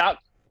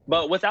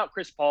without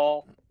Chris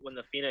Paul, when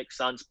the Phoenix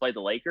Suns played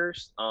the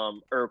Lakers,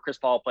 or Chris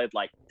Paul played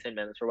like 10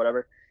 minutes or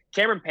whatever,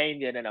 Cameron Payne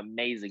did an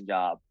amazing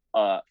job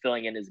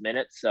filling in his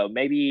minutes. So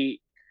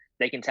maybe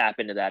they can tap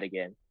into that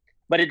again.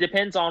 But it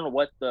depends on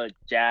what the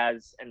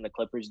Jazz and the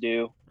Clippers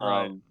do.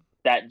 Right.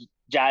 That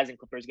Jazz and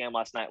Clippers game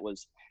last night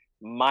was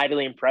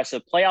mightily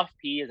impressive. Playoff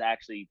P is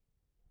actually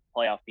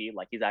Playoff P.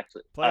 Like he's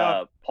actually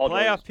Paul George.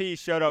 Playoff P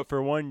showed up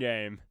for one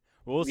game.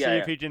 We'll see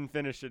if he can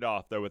finish it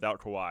off though without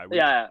Kawhi.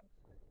 Yeah.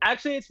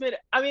 Actually,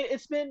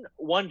 it's been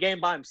one game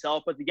by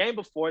himself, but the game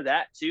before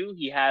that too,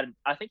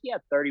 I think he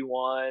had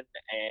 31 and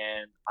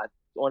I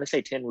want to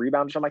say 10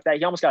 rebounds or something like that.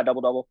 He almost got a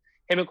double-double.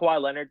 Him and Kawhi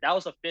Leonard, that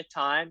was the 5th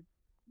time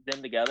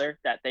them together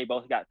that they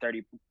both got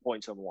 30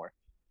 points or more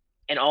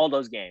in all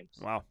those games.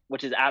 Wow.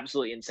 Which is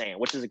absolutely insane,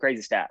 which is a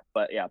crazy stat.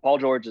 But yeah, Paul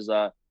George has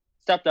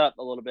stepped up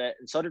a little bit,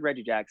 and so did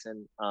Reggie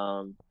Jackson.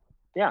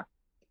 Yeah.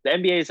 The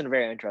NBA is in a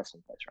very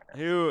interesting place right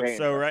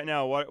now. Right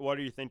now, what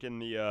are you thinking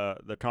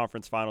the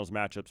conference finals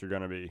matchups are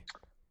going to be?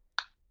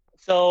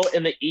 So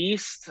in the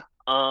East,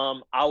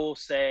 I will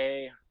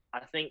say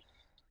I think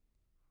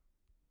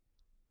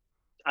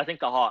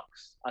the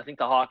Hawks. I think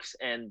the Hawks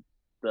and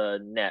the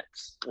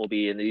Nets will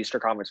be in the Eastern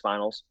Conference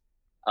Finals.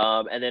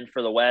 And then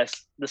for the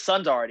West, the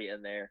Suns are already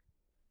in there,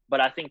 but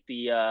I think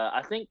the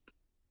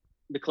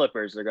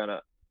Clippers are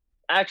gonna.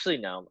 Actually,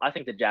 no. I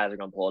think the Jazz are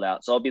gonna pull it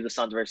out. So it'll be the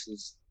Suns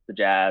versus the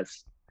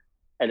Jazz.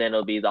 And then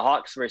it'll be the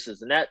Hawks versus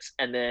the Nets.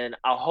 And then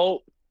I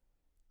hope,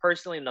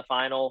 personally, in the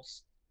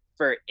finals,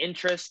 for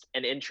interest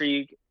and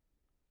intrigue,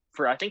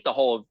 for I think the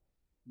whole of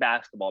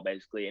basketball,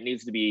 basically, it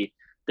needs to be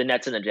the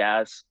Nets and the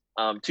Jazz.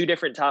 Two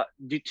different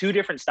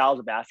styles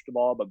of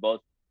basketball, but both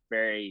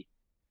very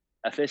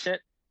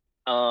efficient.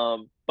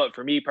 But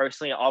for me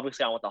personally,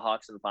 obviously, I want the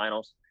Hawks in the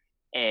finals,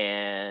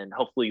 and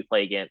hopefully we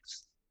play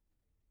against.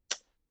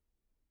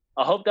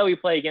 I hope that we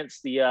play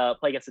against the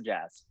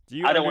Jazz.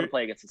 I don't want to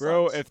play against the Suns.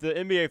 Bro, if the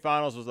NBA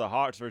Finals was the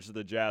Hawks versus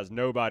the Jazz,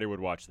 nobody would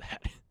watch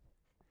that.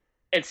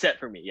 Except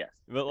for me, yes.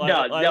 But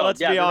let's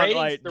be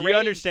honest. Do you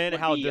understand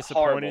how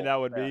disappointing that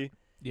would be?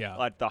 Yeah.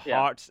 Like the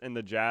Hawks and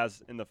the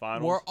Jazz in the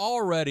finals. We're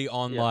already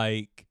on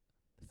like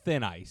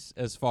thin ice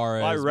as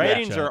far as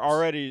ratings matchups. are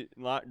already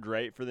not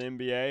great for the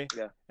NBA.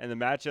 Yeah. And the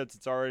matchups,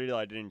 it's already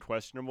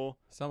questionable.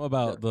 Something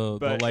about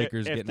the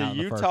Lakers getting out in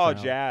the first round.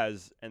 If the Utah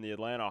Jazz and the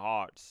Atlanta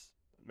Hawks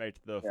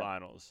make the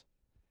finals,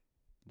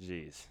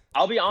 jeez.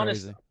 I'll be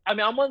honest. Crazy. I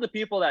mean, I'm one of the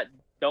people that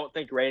don't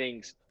think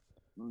ratings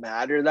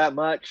matter that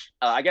much.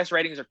 I guess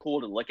ratings are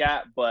cool to look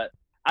at, but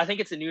I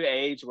think it's a new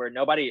age where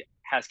nobody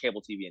has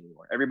cable TV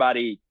anymore.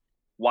 Everybody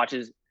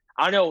watches.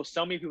 I know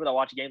so many people that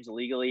watch games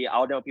illegally.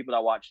 I know people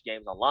that watch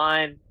games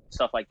online,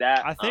 stuff like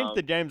that. I think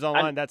the games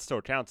online that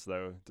still counts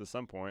though to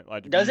some point.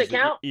 Like does it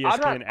count?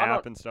 ESPN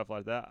app and stuff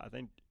like that. I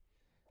think.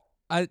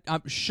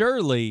 I'm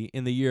surely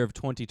in the year of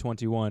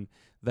 2021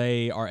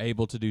 they are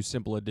able to do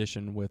simple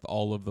addition with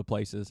all of the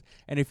places.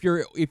 And if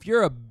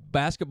you're a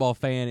basketball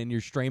fan and you're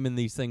streaming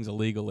these things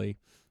illegally,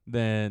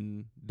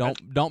 then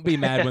don't be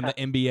mad when the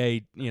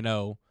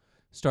NBA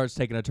starts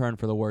taking a turn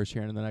for the worse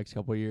here in the next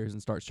couple of years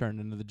and starts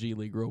turning into the G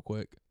League real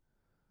quick.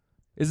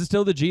 Is it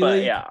still the G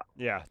League? Yeah,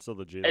 it's still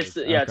the G League. It's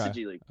the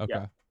G League. Okay.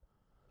 Yeah.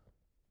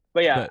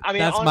 But yeah, I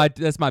mean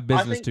that's my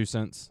business 2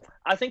 cents.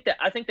 I think the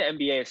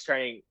NBA is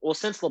turning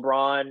since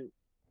LeBron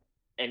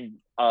and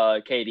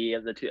KD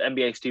are the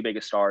NBA's two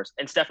biggest stars,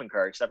 and Stephen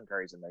Curry's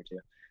in there too.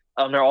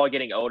 They're all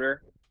getting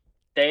older.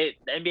 The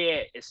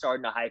NBA is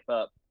starting to hype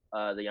up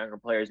the younger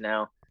players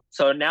now.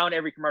 So now in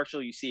every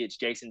commercial you see, it's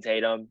Jason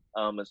Tatum,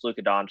 it's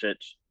Luka Doncic,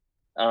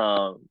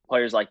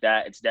 players like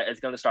that. It's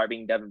going to start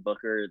being Devin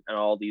Booker and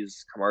all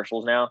these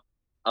commercials now.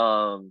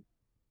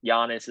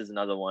 Giannis is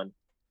another one.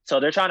 So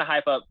they're trying to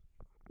hype up,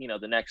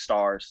 the next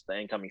stars, the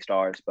incoming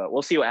stars. But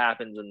we'll see what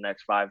happens in the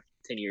next 5-10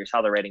 years,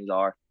 how the ratings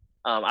are.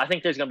 I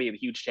think there's going to be a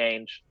huge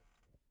change.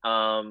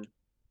 And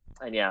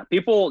yeah,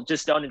 people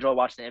just don't enjoy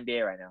watching the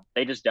NBA right now.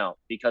 They just don't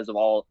because the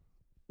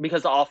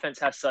offense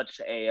has such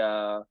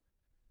a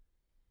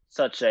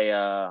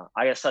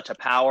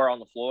power on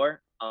the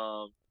floor.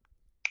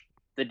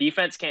 The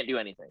defense can't do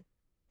anything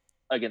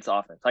against the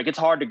offense. Like, it's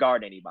hard to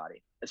guard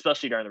anybody,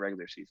 especially during the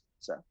regular season.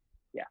 So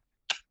yeah,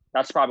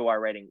 that's probably why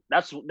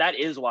that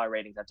is why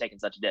ratings have taken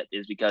such a dip,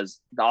 is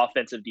because the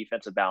offensive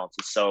defensive balance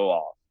is so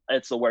off.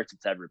 It's the worst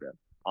it's ever been,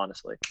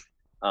 honestly.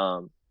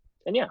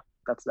 And yeah,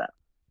 that's that.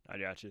 I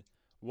got you.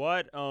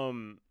 What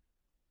do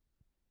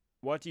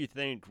you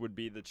think would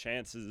be the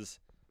chances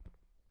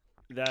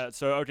that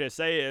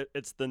say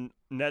it's the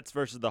Nets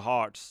versus the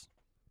Hawks.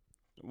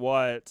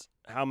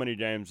 How many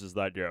games does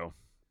that go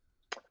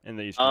in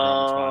the Eastern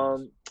Conference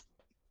Finals?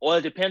 Well,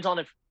 it depends on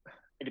if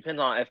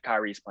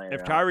Kyrie's playing.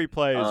 If Kyrie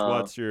plays,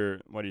 what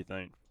do you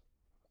think?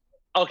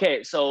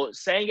 Okay, so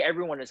saying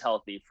everyone is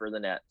healthy for the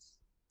Nets,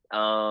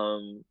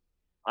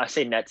 I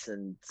say Nets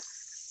in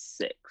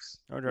 6.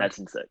 Okay. Nets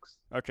in 6.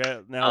 Okay,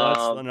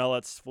 now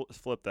let's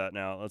flip that.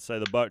 Now let's say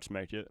the Bucks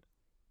make it.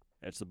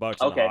 It's the Bucks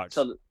and the Hawks.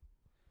 So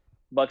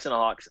Bucks and the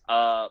Hawks.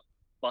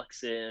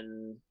 Bucks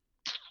in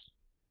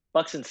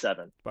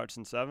 7. Bucks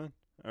in 7.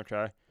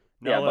 Okay.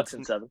 Now Bucks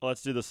in 7.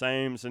 Let's do the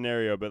same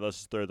scenario, but let's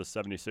just throw the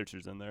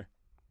 76ers in there.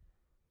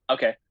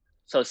 Okay.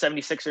 So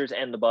 76ers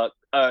and the Bucks.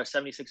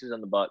 76ers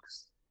and the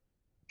Bucks.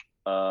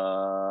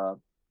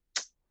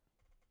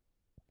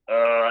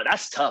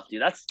 That's tough,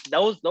 dude.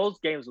 Those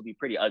games will be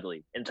pretty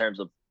ugly in terms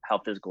of how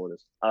physical it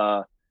is.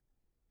 I'll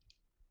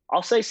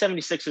say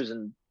 76ers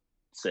in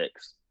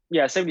 6.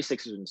 Yeah,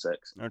 76ers in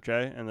 6.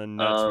 Okay, and then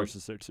Nets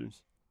versus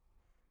Sixers.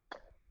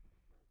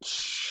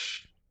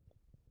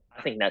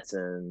 I think Nets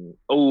in.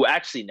 Oh,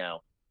 actually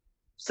no.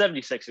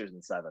 76ers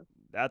in 7.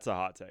 That's a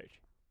hot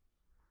take.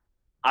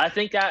 I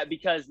think that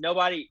because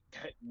nobody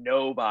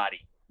on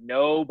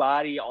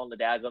the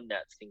daggum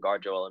Nets can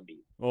guard Joel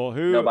Embiid. Well,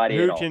 who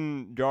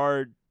can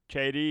guard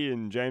KD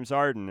and James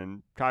Harden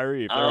and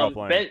Kyrie if they're all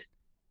playing?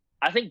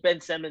 I think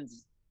Ben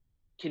Simmons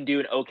can do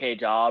an okay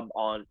job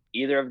on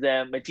either of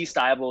them. Matisse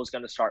Thybulle is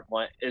going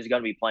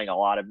to be playing a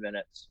lot of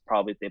minutes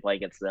probably if they play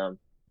against them.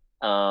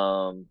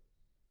 I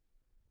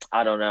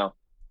don't know.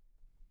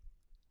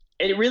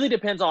 It really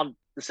depends on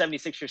the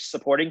 76ers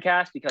supporting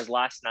cast because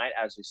last night,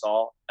 as we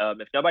saw,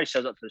 if nobody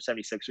shows up for the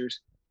 76ers,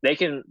 they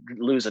can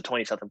lose a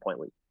 20-something point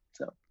lead.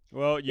 So,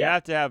 well, you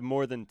have to have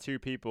more than 2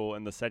 people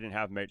in the second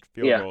half make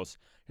field goals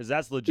because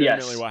that's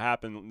legitimately what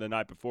happened the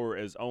night before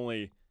is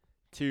only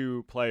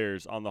 2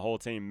 players on the whole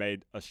team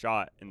made a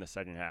shot in the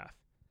second half.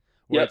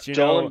 Which,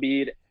 Joel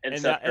Embiid and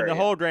Steph Curry. In the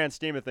whole grand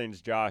scheme of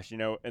things, Josh,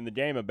 in the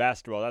game of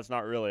basketball, that's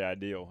not really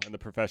ideal in the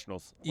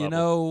professionals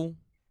level.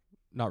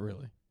 Not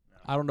really.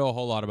 I don't know a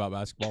whole lot about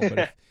basketball, but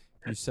if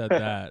you said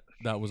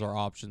that was our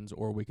options,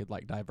 or we could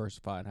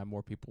diversify and have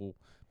more people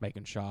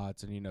making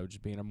shots and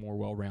just being a more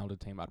well-rounded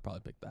team, I'd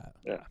probably pick that.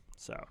 Yeah.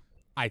 So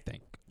I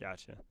think.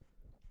 Gotcha.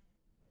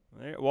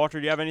 Walter,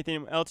 do you have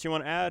anything else you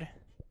want to add?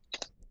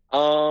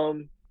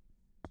 The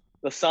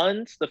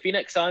Suns, the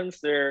Phoenix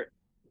Suns, they're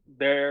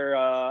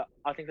I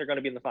think they're going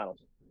to be in the finals.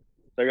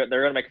 They're going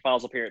to make a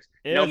finals appearance.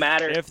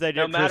 If they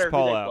get Chris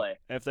Paul out.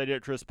 If they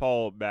get Chris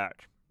Paul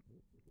back.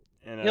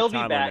 He'll be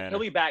back. Manner. He'll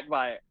be back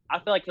by. I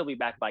feel like he'll be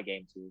back by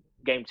game 2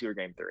 or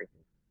game 3.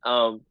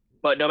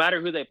 But no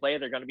matter who they play,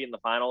 they're going to be in the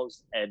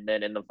finals, and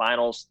then in the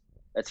finals,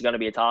 it's going to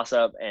be a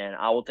toss-up, and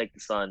I will take the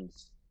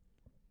Suns.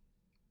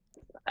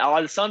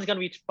 Are the Suns going to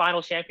be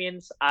final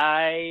champions?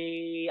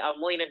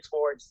 I'm leaning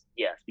towards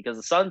yes, because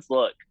the Suns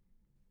look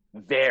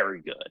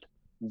very good,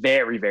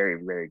 very,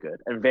 very, very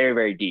good, and very,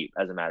 very deep.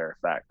 As a matter of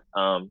fact,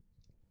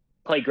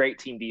 play great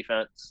team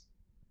defense,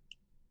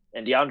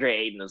 and DeAndre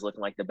Ayton is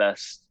looking like the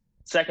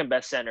second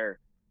best center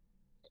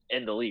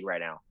in the league right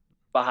now,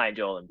 behind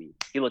Joel Embiid.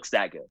 He looks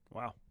that good.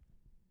 Wow.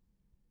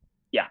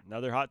 Yeah.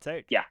 Another hot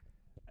take. Yeah.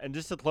 And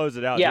just to close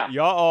it out,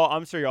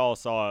 I'm sure y'all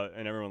saw it,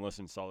 and everyone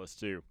listening saw this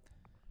too.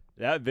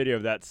 That video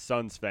of that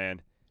Suns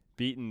fan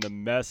beating the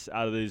mess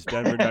out of these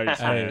Denver Nuggets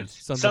fans.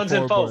 Suns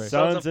and 4.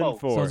 Suns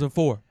and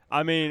 4.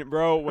 I mean,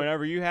 bro,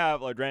 whenever you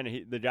have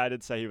granted, the guy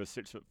did say he was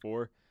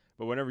 6'4",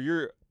 but when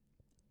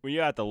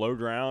you're at the low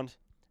ground,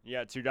 you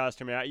got 2 guys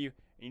coming at you,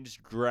 and you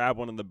just grab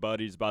one of the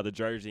buddies by the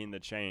jersey and the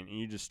chain, and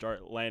you just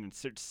start landing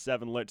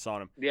 6-7 licks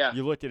on him. Yeah.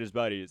 You looked at his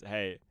buddies,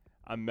 hey,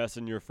 I'm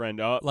messing your friend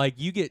up.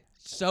 You get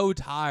so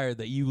tired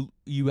that you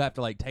have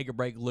to take a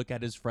break, look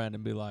at his friend,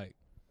 and be like,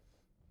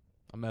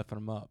 I'm effing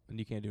him up, and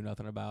you can't do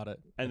nothing about it.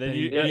 And then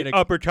you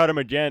uppercut him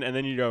again, and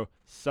then you go,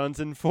 Suns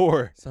and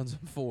 4. Suns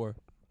and 4.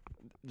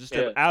 Just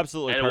an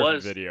absolutely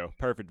perfect video.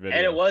 Perfect video.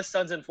 And it was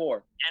Suns and 4.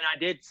 And I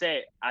did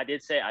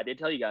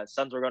tell you guys,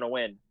 Suns were going to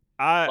win.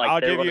 I'll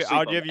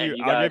give you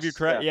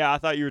credit. Yeah, I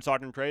thought you were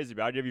talking crazy,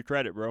 but I'll give you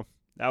credit, bro.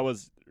 That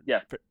was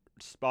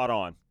spot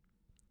on.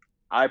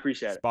 I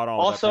appreciate it. Spot on.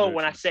 Also,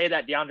 when I say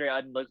that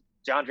DeAndre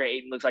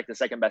Ayton looks like the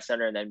second best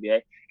center in the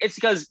NBA, it's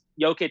because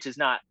Jokic is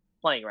not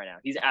playing right now.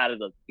 He's out of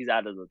the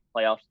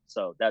playoffs,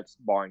 so that's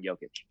barring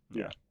Jokic.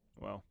 Yeah.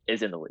 Well,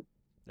 is in the league.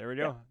 There we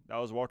go. Yeah. That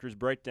was Walker's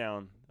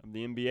breakdown of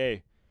the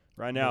NBA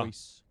right now.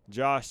 Nice.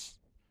 Josh,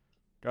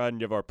 go ahead and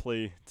give our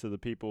plea to the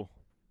people.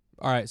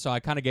 All right, so I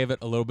kind of gave it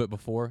a little bit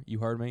before. You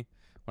heard me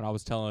when I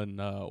was telling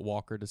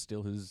Walker to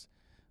steal his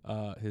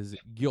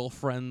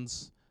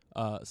girlfriend's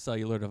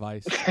cellular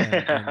device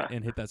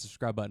and hit that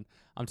subscribe button.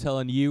 I'm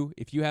telling you,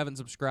 if you haven't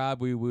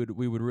subscribed, we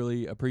would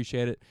really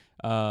appreciate it.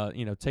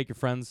 Take your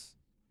friends'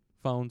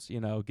 phones,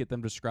 get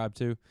them to subscribe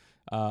too.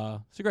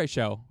 It's a great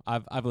show.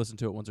 I've listened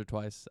to it once or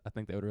twice. I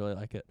think they would really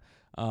like it.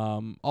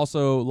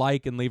 Also,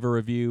 like and leave a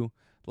review.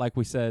 like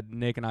we said,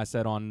 Nick and I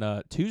said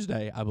on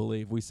Tuesday, I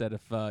believe, we said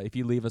if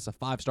you leave us a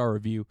 5-star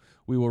review,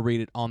 we will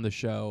read it on the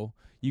show.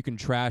 You can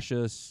trash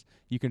us.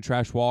 You can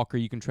trash Walker.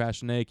 You can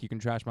trash Nick. You can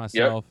trash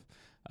myself.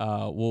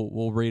 Yep.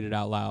 We'll read it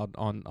out loud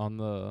on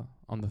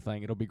the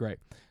thing. It'll be great.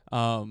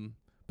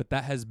 But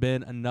that has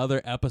been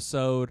another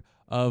episode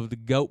of the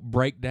GOAT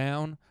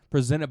Breakdown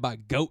presented by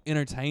GOAT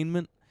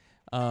Entertainment.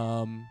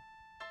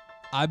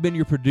 I've been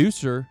your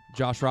producer,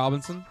 Josh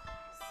Robinson.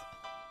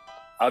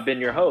 I've been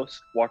your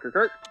host, Walker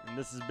Kirk. And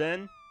this has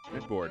been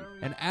Good Board.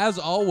 And as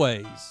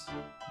always,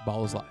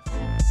 ball is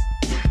life.